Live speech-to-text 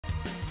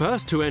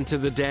First to enter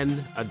the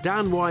den are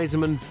Dan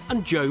Wiseman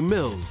and Joe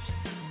Mills.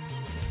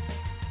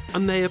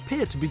 And they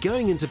appear to be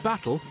going into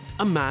battle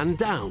a man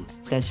down.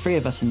 There's 3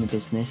 of us in the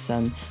business,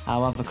 and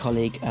our other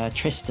colleague,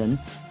 Tristan,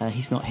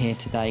 he's not here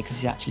today because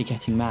he's actually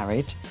getting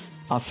married.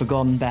 I've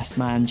forgotten best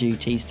man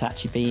duties to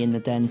actually be in the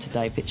den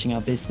today pitching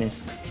our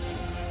business.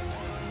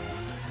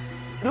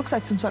 It looks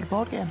like some sort of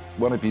board game.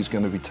 One of you's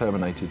going to be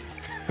terminated.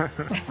 Do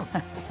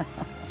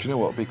you know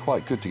what? It'd be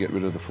quite good to get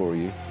rid of the 4 of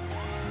you.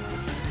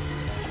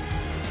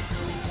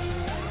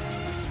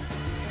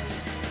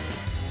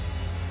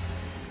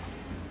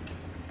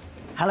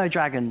 Hello,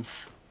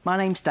 Dragons. My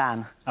name's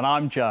Dan. And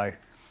I'm Joe.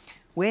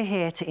 We're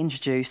here to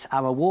introduce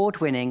our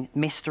award-winning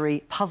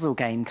mystery puzzle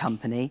game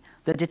company,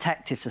 the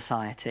Detective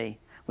Society.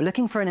 We're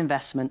looking for an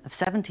investment of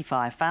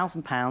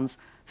 £75,000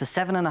 for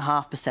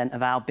 7.5%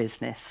 of our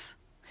business.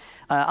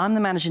 I'm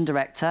the managing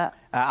director.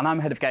 And I'm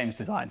head of games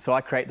design, so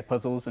I create the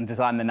puzzles and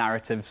design the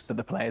narratives that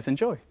the players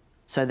enjoy.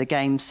 So the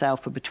games sell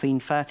for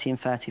between £30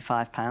 and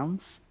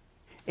 £35.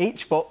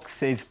 Each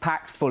box is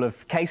packed full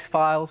of case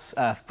files,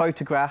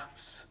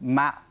 photographs,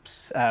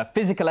 maps,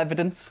 physical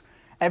evidence,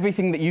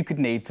 everything that you could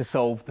need to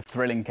solve the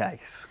thrilling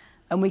case.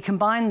 And we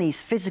combine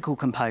these physical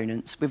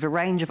components with a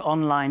range of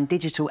online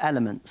digital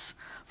elements.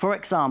 For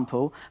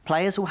example,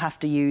 players will have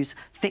to use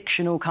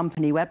fictional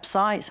company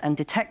websites and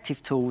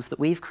detective tools that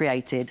we've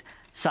created,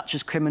 such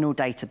as criminal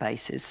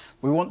databases.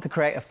 We want to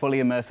create a fully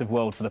immersive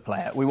world for the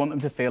player. We want them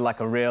to feel like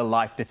a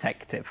real-life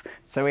detective.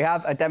 So we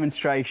have a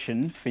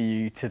demonstration for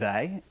you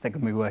today they're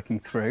going to be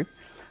working through.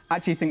 I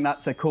actually think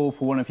that's a call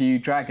for one of you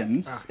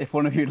dragons. If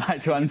one of you would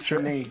like to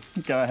answer it,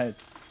 go ahead.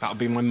 That'll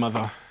be my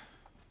mother.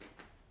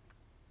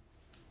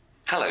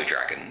 Hello,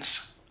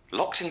 dragons.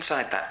 Locked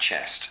inside that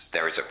chest,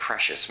 there is a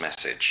precious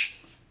message.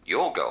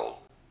 Your goal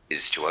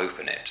is to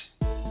open it.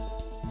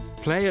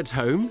 Play at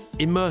home,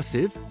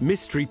 immersive,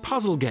 mystery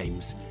puzzle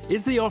games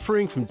is the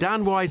offering from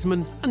Dan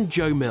Wiseman and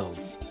Joe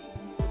Mills.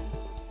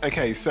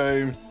 OK,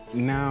 so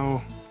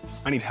now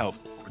I need help.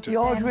 The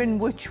order in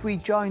which we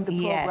joined the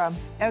programme.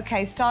 Yes.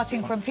 OK,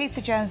 starting from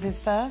Peter Jones is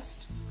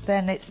first,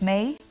 then it's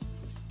me,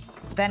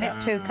 then it's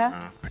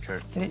Tuka. OK.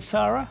 Then it's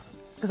Sarah.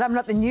 Because I'm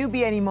not the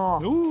newbie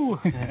anymore. Ooh.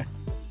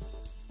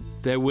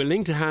 They're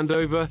willing to hand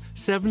over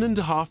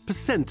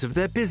 7.5% of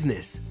their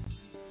business.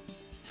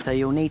 So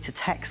you'll need to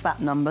text that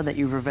number that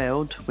you've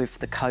revealed with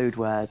the code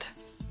word.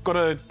 Got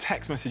a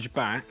text message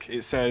back.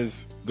 It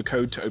says the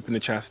code to open the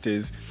chest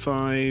is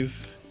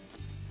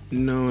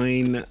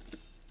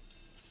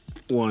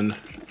 591.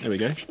 There we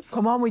go.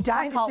 Come on, we're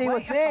dying to see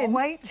what's in.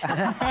 Wait.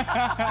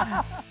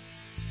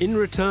 In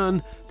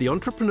return, the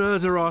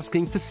entrepreneurs are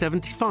asking for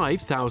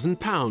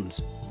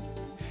 £75,000.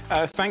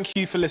 Thank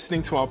you for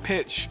listening to our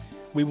pitch.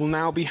 We will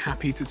now be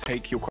happy to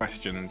take your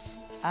questions.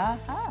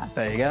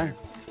 There you go.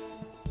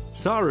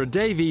 Sarah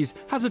Davies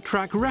has a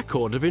track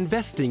record of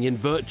investing in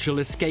virtual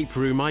escape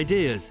room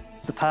ideas.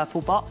 The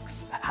purple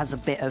box has a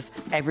bit of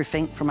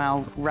everything from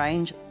our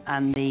range,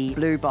 and the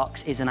blue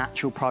box is an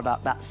actual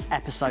product. That's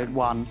episode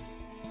 1.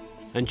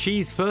 And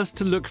she's first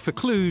to look for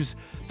clues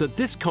that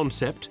this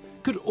concept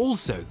could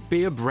also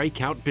be a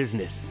breakout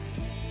business.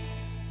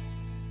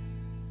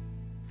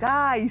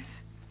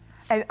 Guys,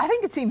 I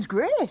think it seems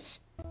great.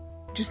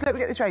 Just let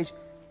me get this right.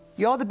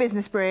 You're the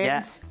business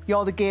brains,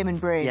 you're the gaming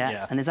brains.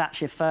 Yes, and there's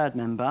actually a third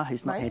member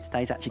who's not here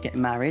today. He's actually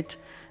getting married.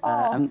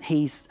 And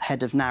he's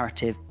head of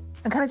narrative.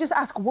 And can I just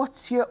ask,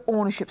 what's your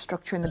ownership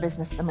structure in the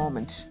business at the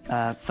moment?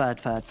 Third.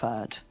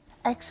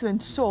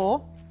 Excellent.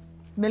 So,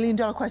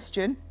 million-dollar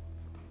question.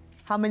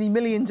 How many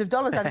millions of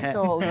dollars have you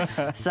sold?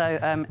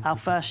 So our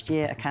first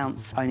year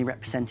accounts only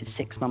represented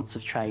 6 months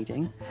of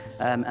trading,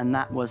 and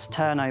that was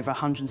turnover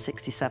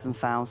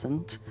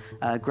 167,000,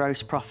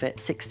 gross profit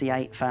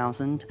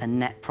 68,000, and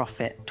net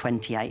profit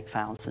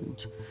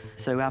 28,000.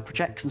 So our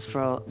projections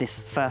for this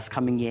first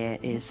coming year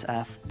is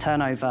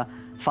turnover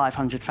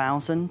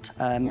 500,000,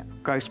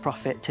 gross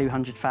profit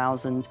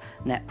 200,000,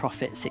 net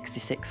profit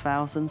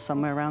 66,000,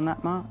 somewhere around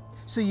that mark.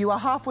 So you are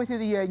halfway through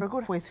the year, you're a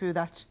good way through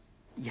that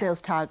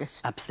sales target.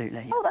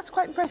 Absolutely. Oh, that's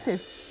quite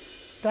impressive.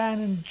 Dan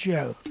and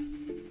Joe.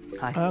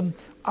 Hi.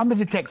 I'm a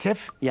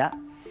detective. Yeah.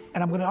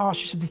 And I'm going to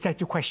ask you some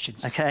detective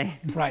questions. OK.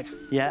 Right.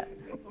 Yeah.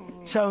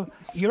 So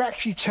you're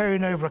actually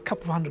turning over a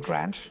couple of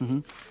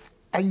 $100,000,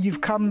 and you've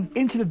come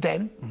into the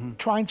den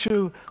trying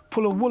to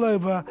pull a wool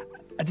over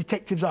a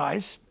detective's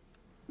eyes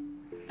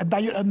and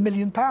value at £1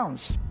 million.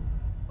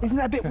 Isn't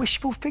that a bit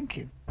wishful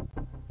thinking?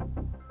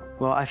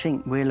 Well, I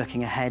think we're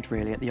looking ahead,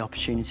 really, at the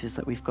opportunities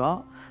that we've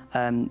got.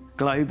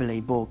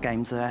 Globally, board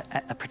games are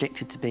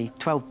predicted to be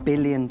 $12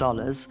 billion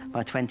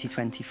by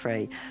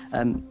 2023.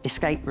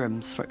 Escape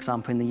rooms, for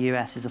example, in the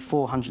US is a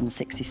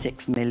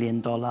 $466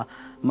 million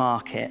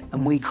market,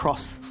 and we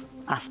cross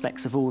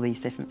aspects of all these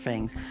different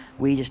things.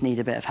 We just need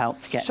a bit of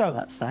help to get to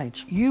that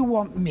stage. You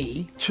want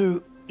me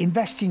to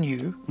invest in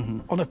you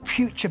on a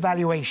future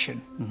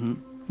valuation,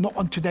 not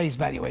on today's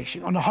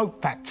valuation, on a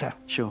hope factor?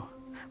 Sure.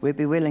 We'd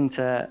be willing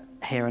to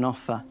hear an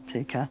offer,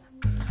 Tuka.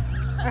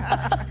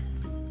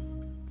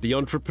 The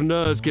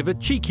entrepreneurs give a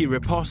cheeky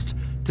riposte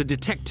to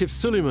Detective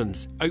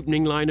Suleiman's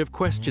opening line of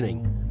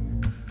questioning.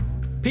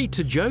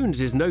 Peter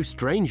Jones is no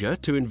stranger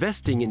to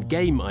investing in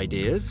game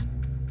ideas.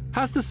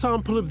 Has the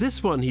sample of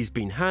this one he's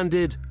been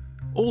handed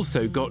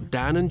also got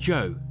Dan and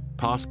Joe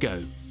pass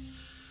go?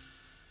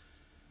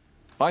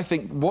 I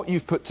think what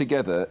you've put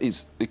together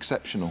is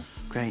exceptional.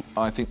 Great.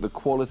 I think the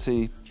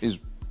quality is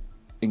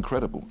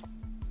incredible.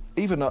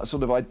 Even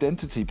sort of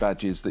identity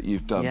badges that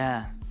you've done.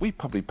 Yeah. We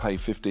probably pay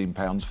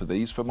 £15 for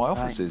these for my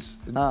offices.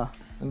 Oh.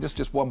 And that's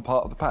just one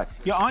part of the pack.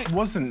 Yeah, I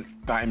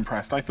wasn't that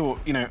impressed. I thought,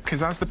 you know,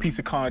 because as the piece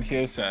of card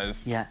here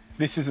says,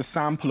 this is a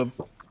sample of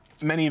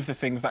many of the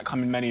things that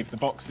come in many of the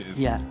boxes.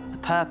 Yeah, the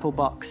purple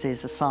box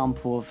is a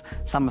sample of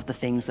some of the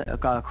things that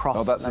go across.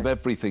 Oh, that's of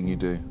everything you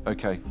do.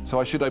 OK. So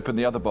I should open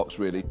the other box,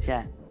 really.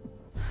 Yeah.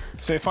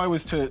 So if I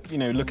was to, you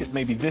know, look at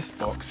maybe this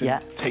box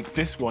and take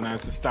this one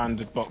as the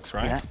standard box,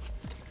 right? Yeah.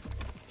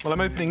 Well,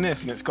 I'm opening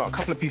this and it's got a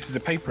couple of pieces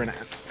of paper in it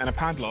and a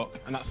padlock,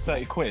 and that's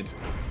 30 quid.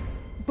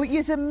 But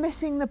you're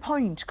missing the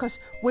point, because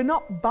we're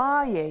not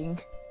buying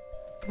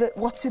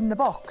what's in the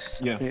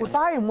box. Yeah. We're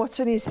buying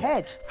what's in his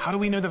head. How do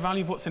we know the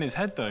value of what's in his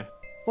head, though?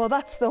 Well,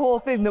 that's the whole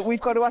thing that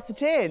we've got to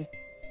ascertain.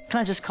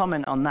 Can I just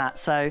comment on that?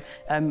 So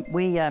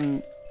we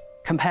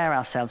compare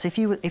ourselves. If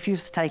you were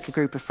to take a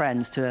group of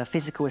friends to a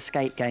physical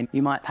escape game,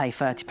 you might pay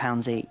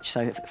 £30 each.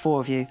 So 4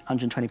 of you,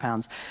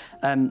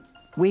 £120.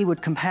 We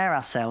would compare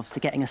ourselves to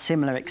getting a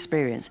similar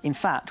experience. In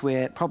fact,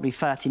 we're probably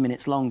 30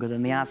 minutes longer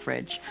than the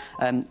average.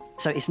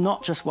 So it's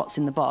not just what's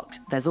in the box.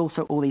 There's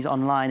also all these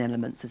online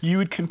elements. You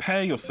would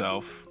compare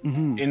yourself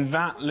in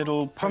that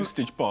little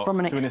postage box to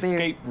an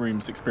escape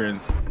rooms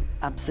experience.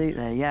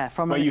 Absolutely, yeah.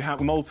 Where you have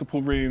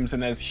multiple rooms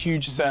and there's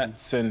huge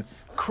sets and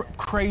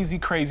crazy,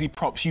 crazy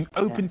props. You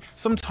open,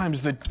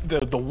 sometimes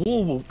the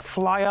wall will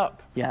fly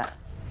up. Yeah.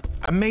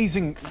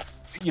 Amazing,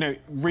 you know,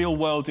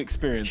 real-world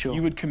experience. Sure.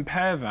 You would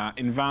compare that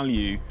in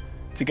value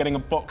to getting a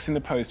box in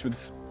the post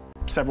with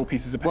several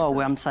pieces of paper.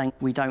 Well, I'm saying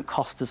we don't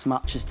cost as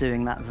much as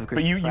doing that with a group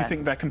But you of friends.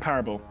 think they're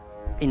comparable?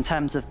 In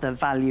terms of the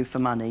value for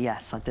money,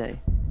 yes, I do.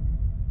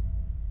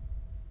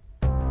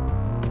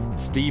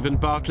 Stephen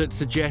Bartlett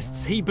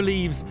suggests he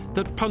believes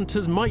that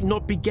punters might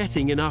not be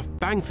getting enough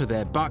bang for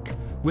their buck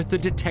with the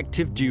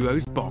detective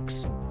duo's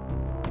box.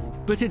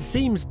 But it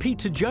seems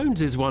Peter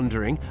Jones is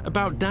wondering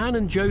about Dan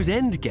and Joe's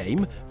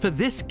endgame for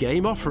this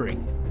game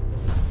offering.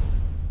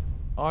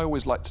 I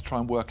always like to try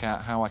and work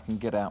out how I can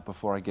get out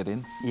before I get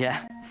in.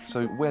 Yeah.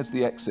 So where's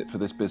the exit for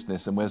this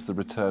business and where's the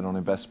return on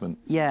investment?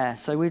 Yeah,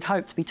 so we'd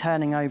hope to be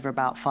turning over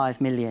about 5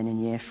 million in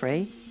year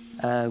 3,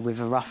 with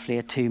roughly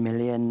a 2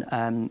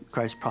 million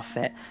gross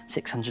profit,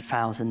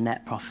 600,000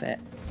 net profit.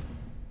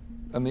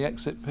 And the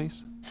exit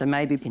piece? So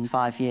maybe in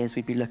 5 years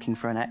we'd be looking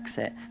for an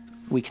exit.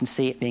 We can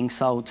see it being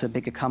sold to a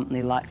bigger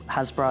company like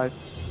Hasbro.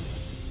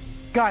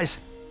 Guys,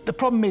 the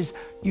problem is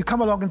you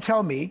come along and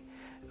tell me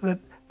that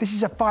this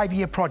is a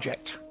 5-year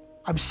project.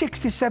 I'm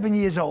 67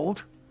 years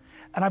old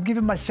and I've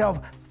given myself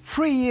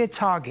 3-year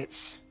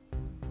targets.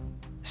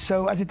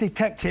 So as a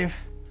detective,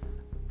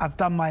 I've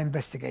done my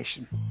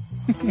investigation.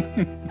 Do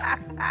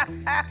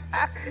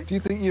you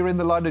think you're in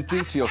the line of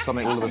duty or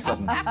something all of a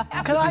sudden?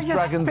 This is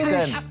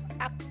Dragonsden.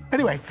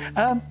 Anyway,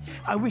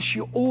 I wish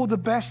you all the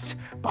best,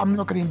 but I'm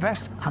not going to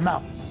invest. I'm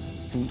out.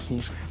 Thank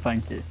you.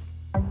 Thank you.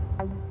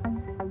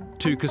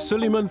 Tuka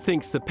Suleiman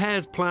thinks the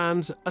pair's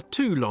plans are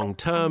too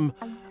long-term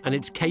and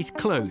it's case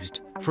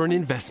closed for an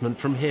investment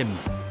from him.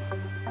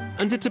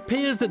 And it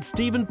appears that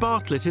Stephen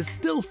Bartlett is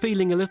still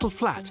feeling a little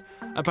flat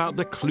about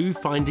the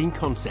clue-finding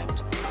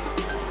concept.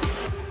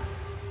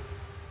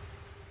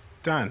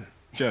 Dan,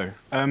 Joe,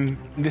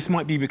 this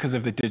might be because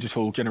of the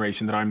digital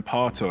generation that I'm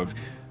part of,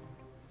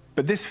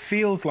 but this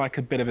feels like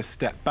a bit of a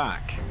step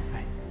back,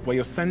 where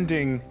you're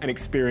sending an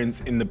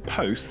experience in the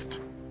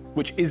post,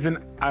 which isn't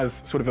as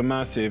sort of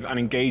immersive and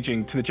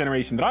engaging to the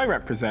generation that I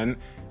represent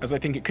as I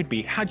think it could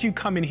be. Had you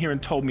come in here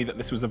and told me that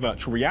this was a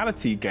virtual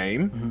reality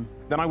game,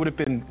 then I would have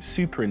been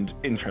super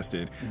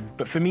interested.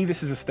 But for me,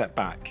 this is a step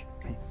back.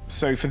 Okay.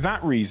 So for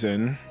that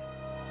reason,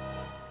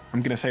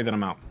 I'm going to say that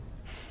I'm out.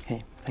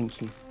 Okay,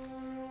 thank you.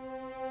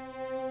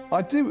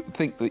 I do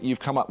think that you've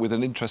come up with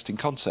an interesting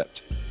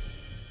concept.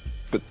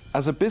 But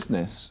as a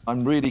business,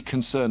 I'm really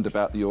concerned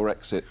about your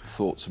exit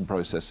thoughts and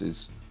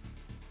processes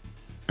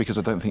because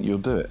I don't think you'll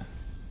do it.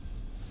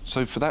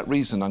 So for that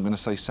reason, I'm going to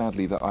say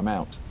sadly that I'm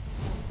out.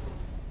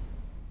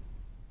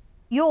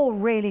 You're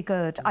really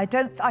good. I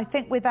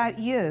think without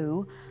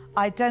you,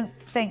 I don't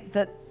think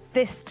that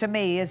this to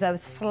me is a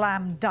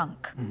slam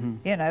dunk,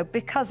 you know,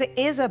 because it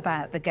is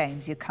about the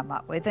games you come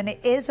up with and it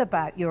is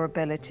about your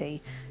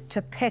ability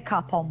to pick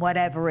up on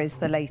whatever is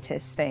the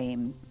latest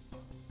theme.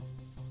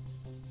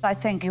 I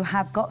think you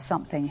have got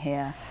something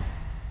here.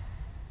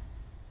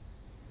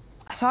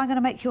 So I'm going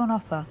to make you an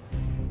offer.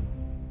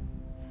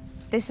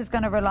 This is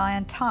going to rely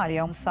entirely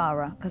on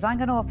Sarah, because I'm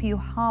going to offer you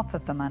half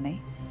of the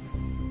money.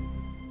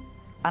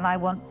 And I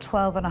want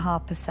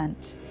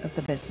 12.5% of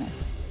the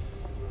business.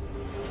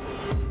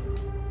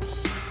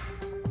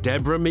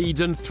 Deborah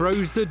Meaden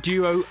throws the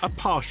duo a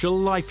partial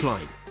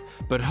lifeline,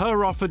 but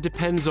her offer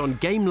depends on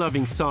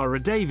game-loving Sarah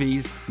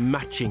Davies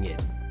matching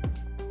it.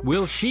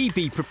 Will she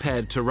be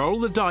prepared to roll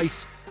the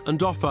dice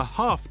and offer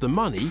half the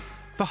money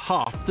for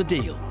half the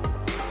deal.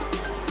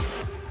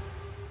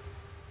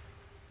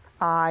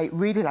 I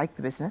really like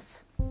the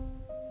business.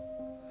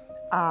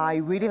 I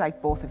really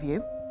like both of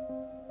you.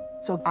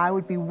 So I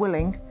would be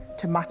willing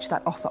to match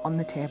that offer on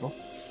the table.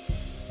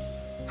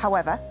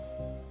 However,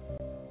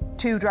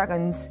 2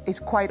 dragons is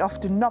quite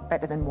often not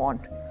better than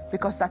 1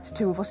 because that's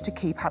 2 of us to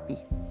keep happy.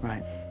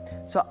 Right.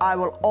 So I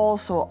will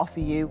also offer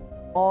you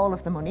all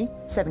of the money,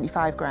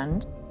 75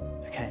 grand.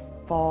 Okay.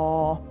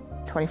 For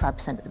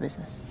 25% of the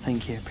business.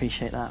 Thank you,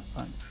 appreciate that.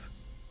 Thanks.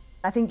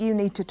 I think you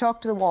need to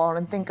talk to the wall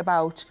and think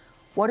about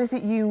what is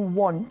it you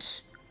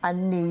want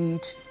and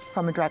need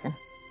from a dragon.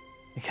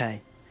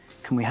 Okay,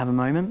 can we have a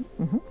moment?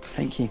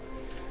 Thank you.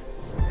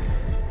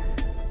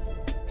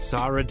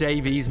 Sarah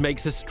Davies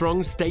makes a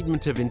strong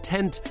statement of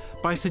intent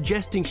by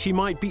suggesting she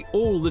might be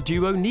all the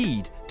duo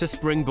need to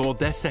springboard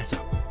their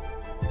setup.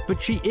 But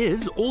she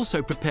is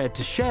also prepared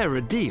to share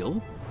a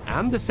deal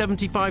and the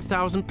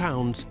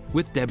 £75,000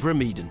 with Deborah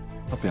Meaden.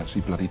 I'd be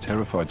actually bloody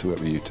terrified to work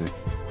with you two.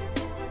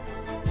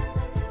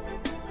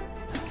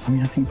 I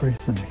mean, I think both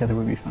of them together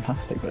would be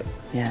fantastic, but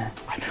Yeah.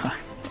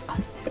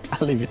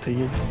 I'll leave it to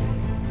you.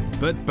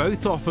 But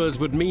both offers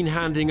would mean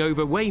handing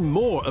over way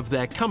more of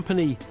their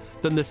company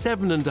than the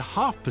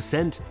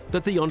 7.5%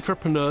 that the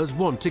entrepreneurs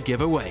want to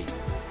give away.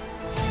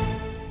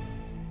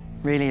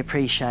 Really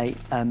appreciate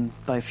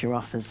both your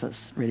offers,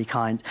 that's really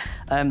kind.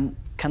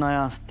 Can I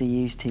ask, do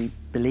you two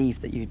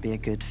believe that you'd be a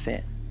good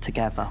fit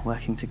together,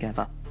 working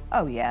together?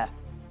 Oh, yeah.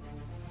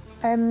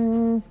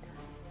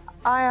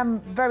 I am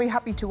very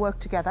happy to work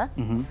together.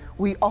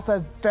 We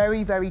offer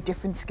very, very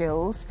different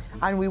skills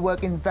and we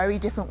work in very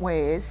different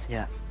ways.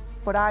 Yeah.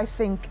 But I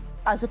think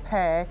as a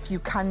pair, you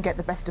can get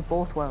the best of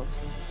both worlds.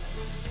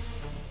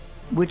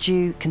 Would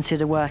you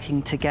consider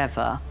working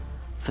together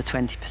for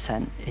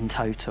 20% in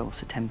total,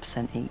 so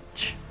 10%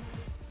 each?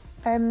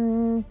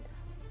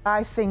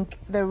 I think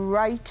the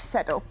right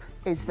setup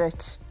is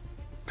that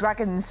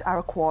dragons are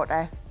a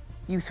quarter,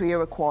 you 3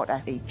 are a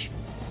quarter each.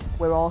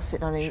 We're all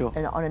sitting on,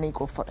 on an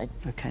equal footing.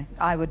 Okay.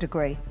 I would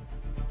agree.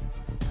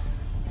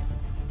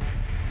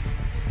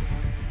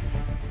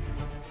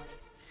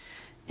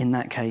 In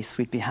that case,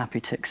 we'd be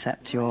happy to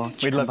accept your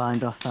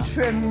combined offer.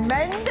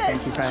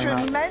 Tremendous, Thank you very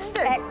much.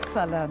 tremendous.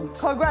 Excellent.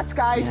 Congrats,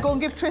 guys. Yeah. Go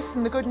and give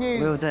Tristan the good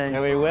news. Will do.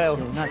 Yeah, we will.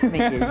 Nice to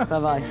meet you.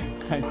 Bye-bye.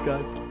 Thanks,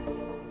 guys.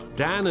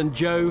 Dan and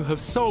Joe have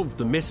solved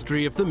the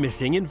mystery of the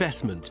missing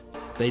investment.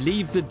 They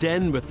leave the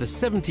den with the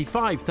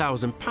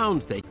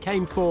 £75,000 they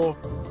came for.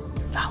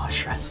 That was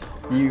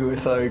stressful. You were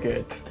so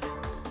good.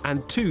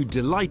 And 2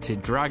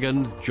 delighted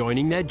dragons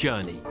joining their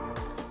journey.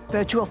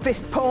 Virtual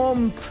fist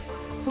pump.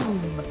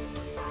 Boom.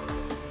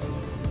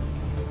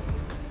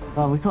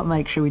 Well, we've got to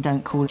make sure we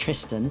don't call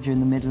Tristan during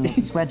the middle of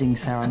his wedding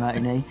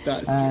ceremony.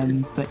 That's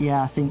true. But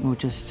yeah, I think we'll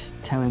just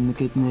tell him the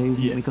good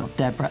news that we got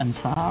Deborah and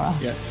Sarah.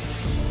 Yeah.